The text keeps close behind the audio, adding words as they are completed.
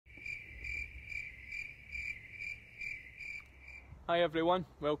Hi everyone,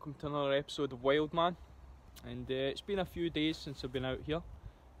 welcome to another episode of Wild Man. And it's been a few days since I've been out here,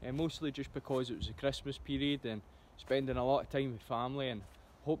 mostly just because it was the Christmas period and spending a lot of time with family, and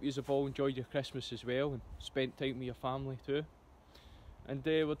hope you have all enjoyed your Christmas as well and spent time with your family too. And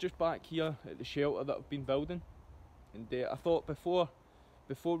we're just back here at the shelter that I've been building, and I thought before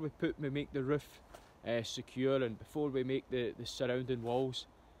we make the roof secure and before we make the surrounding walls,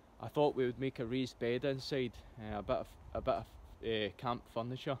 I thought we would make a raised bed inside, a bit of camp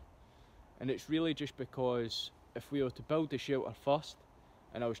furniture. And it's really just because if we were to build the shelter first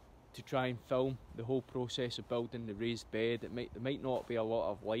and I was to try and film the whole process of building the raised bed, there might not be a lot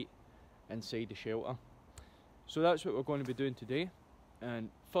of light inside the shelter. So that's what we're going to be doing today.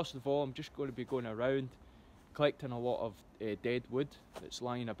 And first of all, I'm just going to be going around collecting a lot of dead wood that's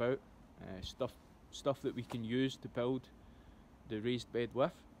lying about, stuff that we can use to build the raised bed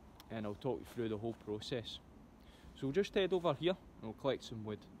with, and I'll talk you through the whole process. So we'll just head over here and we'll collect some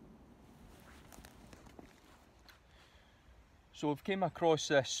wood. So we've came across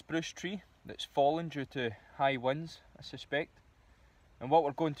this spruce tree that's fallen due to high winds, I suspect. And what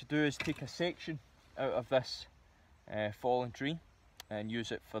we're going to do is take a section out of this fallen tree and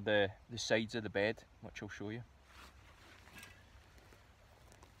use it for the sides of the bed, which I'll show you.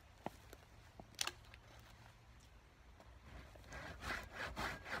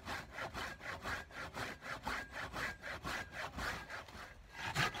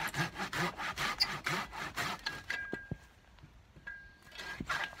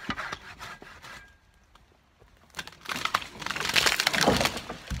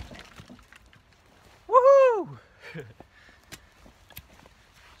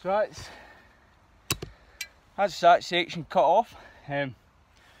 So that's that section cut off. So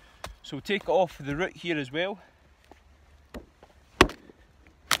we'll take it off the root here as well.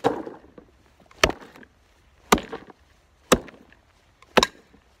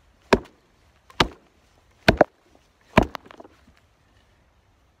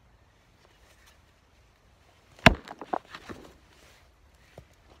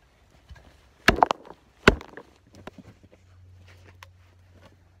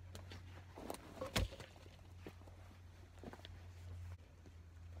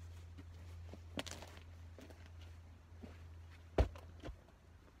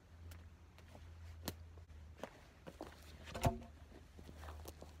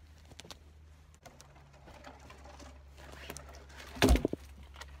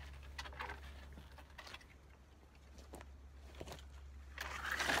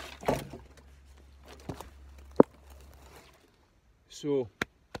 So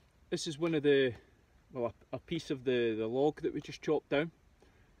this is one of a piece of the log that we just chopped down,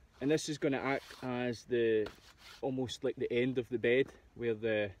 and this is going to act as almost like the end of the bed where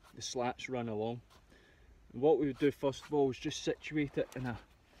the slats run along. And what we would do first of all is just situate it in a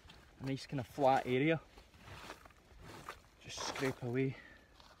nice kind of flat area. Just scrape away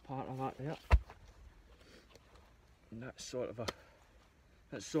part of that there, and that's sort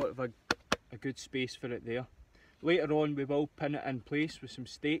of a good space for it there. Later on we will pin it in place with some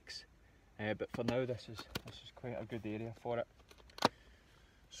stakes, but for now this is quite a good area for it.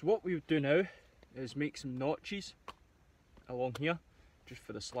 So what we would do now is make some notches along here, just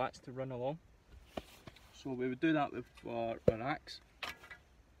for the slats to run along. So we would do that with our axe.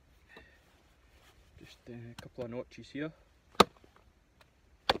 Just a couple of notches here.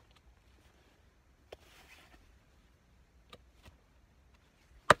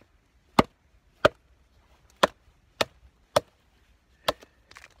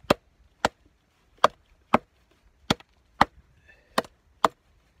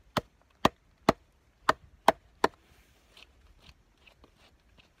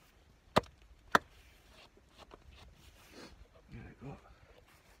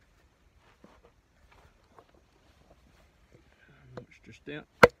 Just there.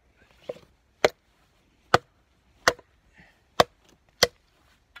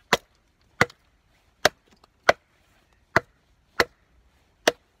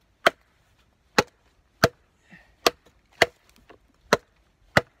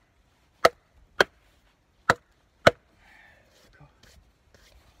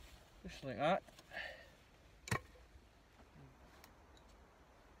 Just like that.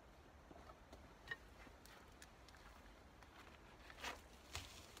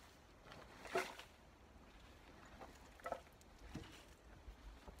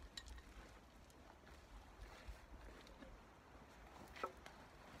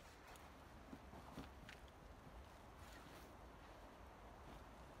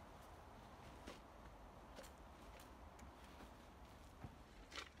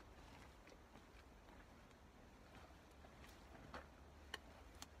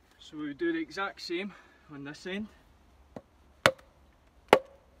 So we do the exact same on this end.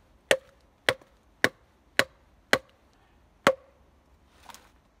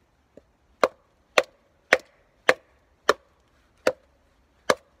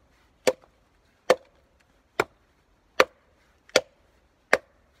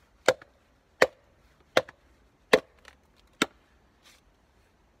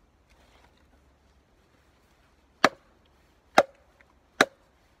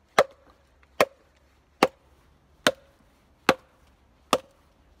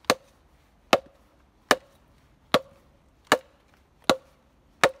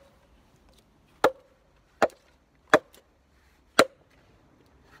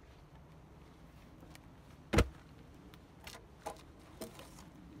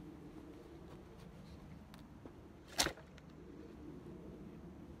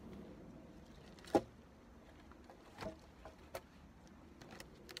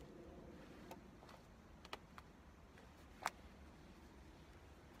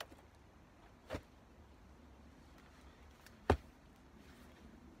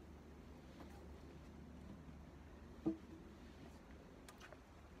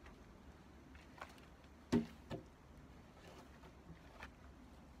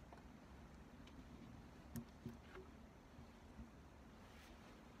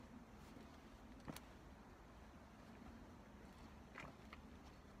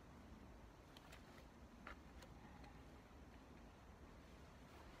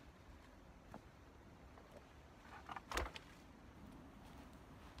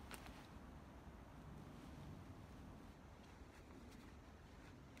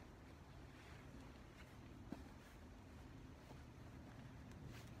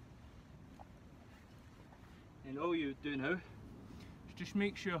 And all you do now is just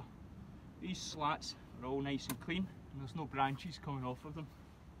make sure these slats are all nice and clean and there's no branches coming off of them.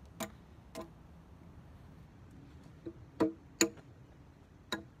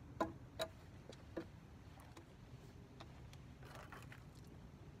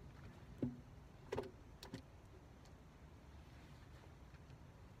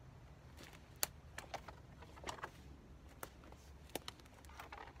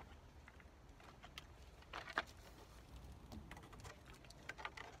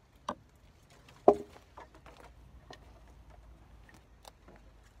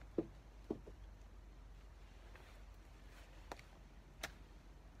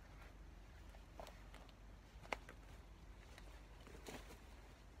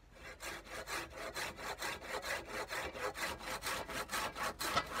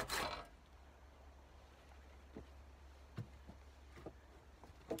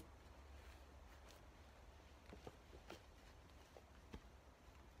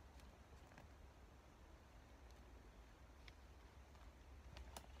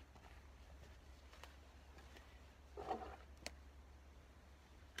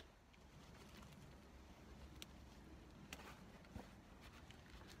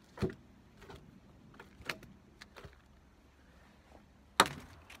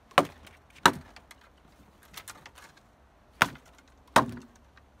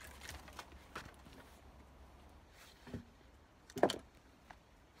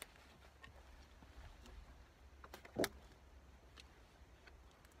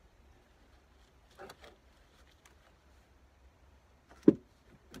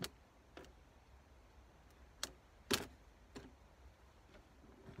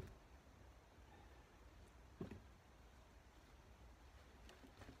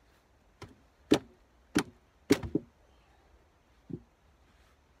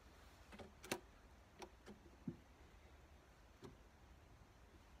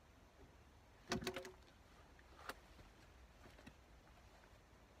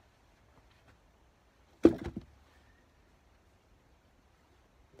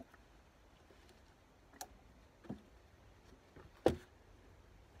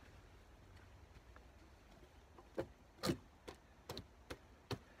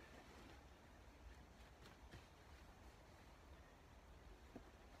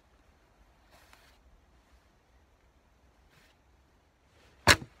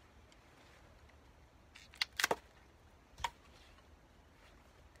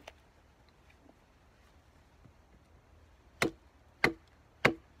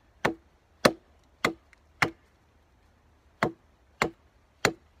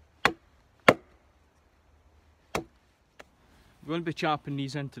 I'm going to be chapping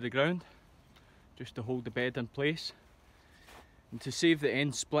these into the ground just to hold the bed in place, and to save the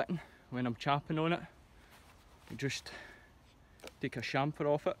end splitting when I'm chapping on it, I just take a chamfer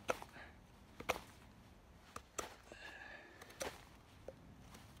off it.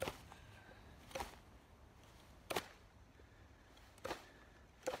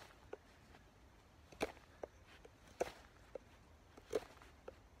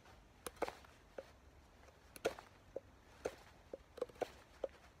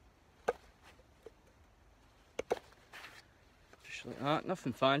 Just like that,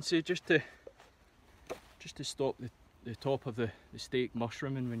 nothing fancy, just to stop the top of the steak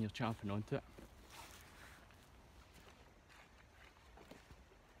mushrooming when you're champing onto it.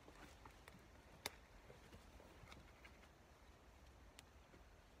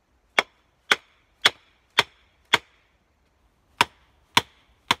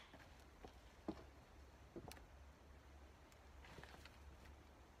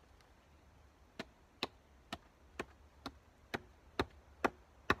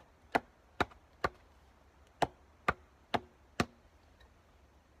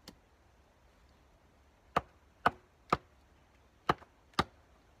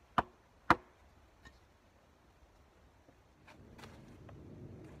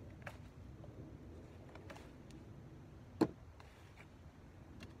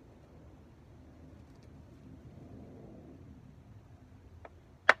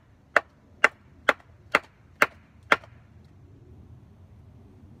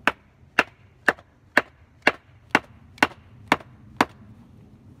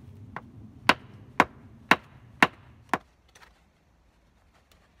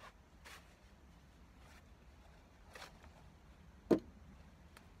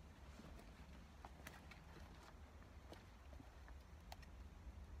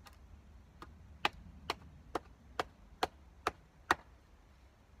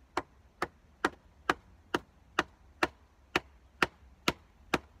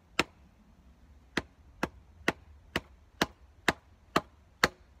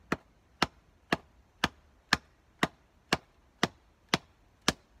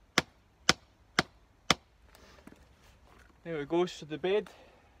 There we go, so the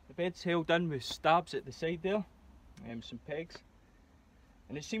bed's held in with stabs at the side there, some pegs,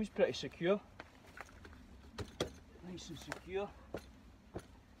 and it seems pretty secure, nice and secure,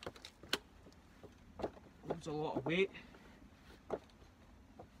 holds a lot of weight,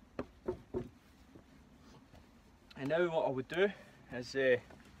 and now what I would do is I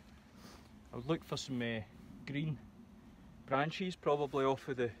would look for some green branches, probably off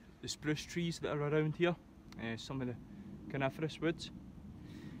of the spruce trees that are around here, some of the coniferous woods,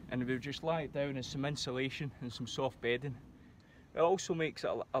 and we would just lie it down in some insulation and some soft bedding. It also makes it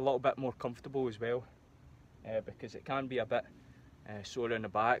a little bit more comfortable as well, because it can be a bit sore in the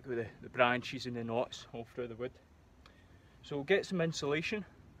back with the branches and the knots all through the wood. So we'll get some insulation,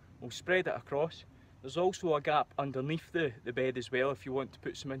 we'll spread it across. There's also a gap underneath the bed as well if you want to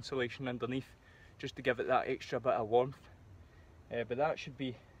put some insulation underneath, just to give it that extra bit of warmth, but that should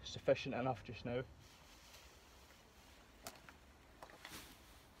be sufficient enough just now.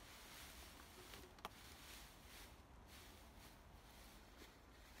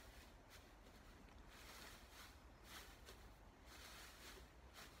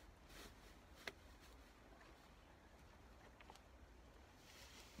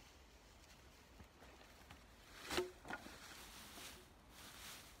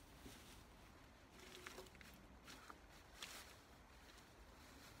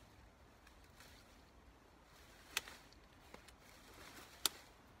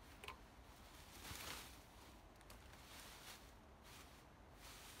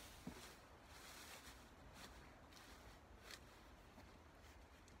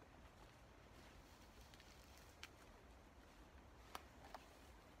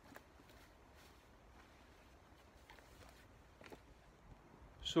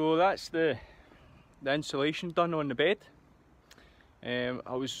 So that's the insulation done on the bed. I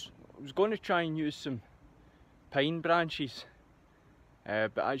was going to try and use some pine branches,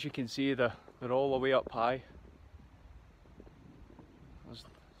 but as you can see they're all the way up high. There's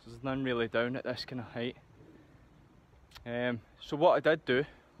none really down at this kind of height. So what I did do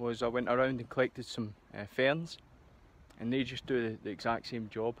was I went around and collected some ferns, and they just do the exact same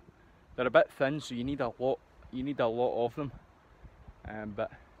job. They're a bit thin, so you need a lot of them. But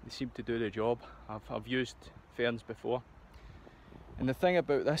they seem to do the job. I've used ferns before, and the thing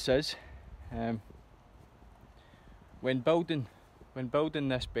about this is, when building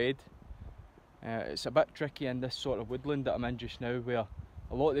this bed, it's a bit tricky in this sort of woodland that I'm in just now, where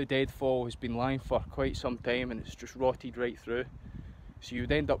a lot of the deadfall has been lying for quite some time and it's just rotted right through. So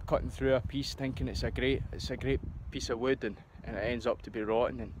you'd end up cutting through a piece thinking it's a great piece of wood, and it ends up to be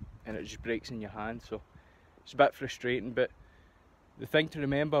rotten, and it just breaks in your hand. So it's a bit frustrating, but the thing to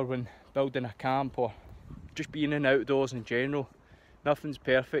remember when building a camp or just being in outdoors in general, nothing's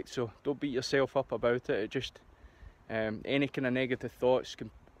perfect, so don't beat yourself up about it. It just any kind of negative thoughts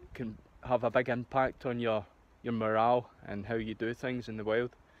can have a big impact on your morale and how you do things in the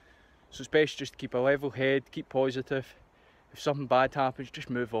wild. So it's best just to keep a level head, keep positive. If something bad happens, just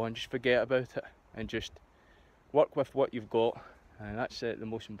move on, just forget about it, and just work with what you've got. and that's the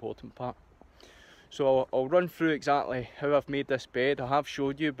most important part. So I'll run through exactly how I've made this bed. I have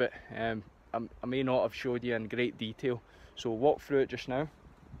showed you, but I may not have showed you in great detail, so we'll walk through it just now.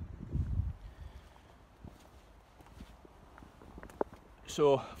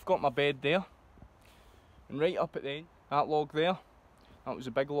 So I've got my bed there, and right up at the end, that log there, that was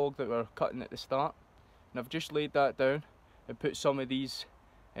a big log that we were cutting at the start, and I've just laid that down and put some of these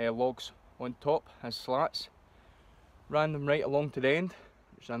logs on top as slats, ran them right along to the end.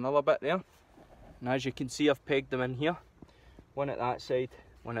 There's another bit there, and as you can see I've pegged them in here, one at that side,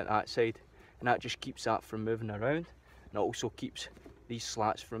 one at that side, and that just keeps that from moving around, and it also keeps these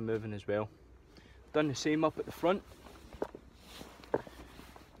slats from moving as well. Done the same up at the front,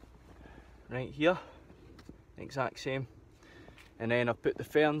 right here, exact same, and then I've put the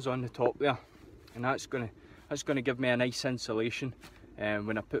ferns on the top there, and that's gonna give me a nice insulation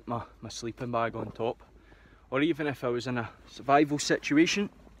when I put my sleeping bag on top. Or even if I was in a survival situation,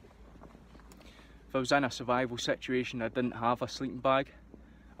 I didn't have a sleeping bag,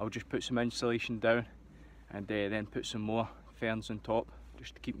 I'll just put some insulation down and then put some more ferns on top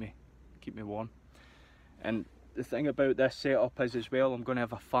just to keep me warm. And the thing about this setup is as well, I'm going to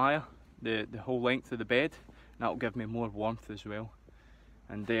have a fire the whole length of the bed, and that'll give me more warmth as well.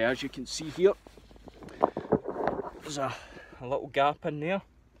 And as you can see here, there's a little gap in there.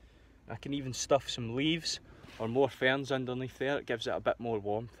 I can even stuff some leaves or more ferns underneath there. It gives it a bit more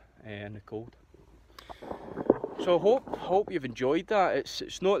warmth in the cold. So I hope you've enjoyed that.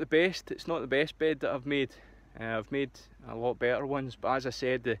 It's not the best bed that I've made. I've made a lot better ones, but as I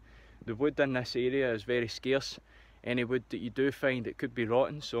said, the wood in this area is very scarce. Any wood that you do find, it could be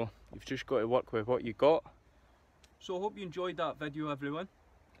rotten, so you've just got to work with what you got. So I hope you enjoyed that video, everyone,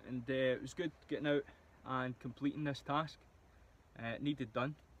 and it was good getting out and completing this task. It needed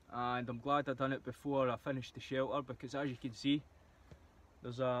done, and I'm glad I done it before I finished the shelter, because as you can see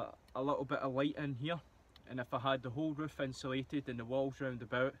there's a little bit of light in here, and if I had the whole roof insulated and the walls round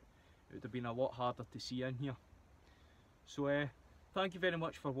about, it would have been a lot harder to see in here. So thank you very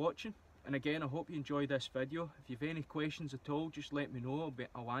much for watching, and again I hope you enjoyed this video. If you have any questions at all, just let me know,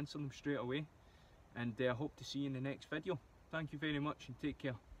 I'll answer them straight away, and I hope to see you in the next video. Thank you very much and take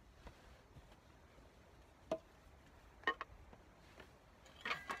care.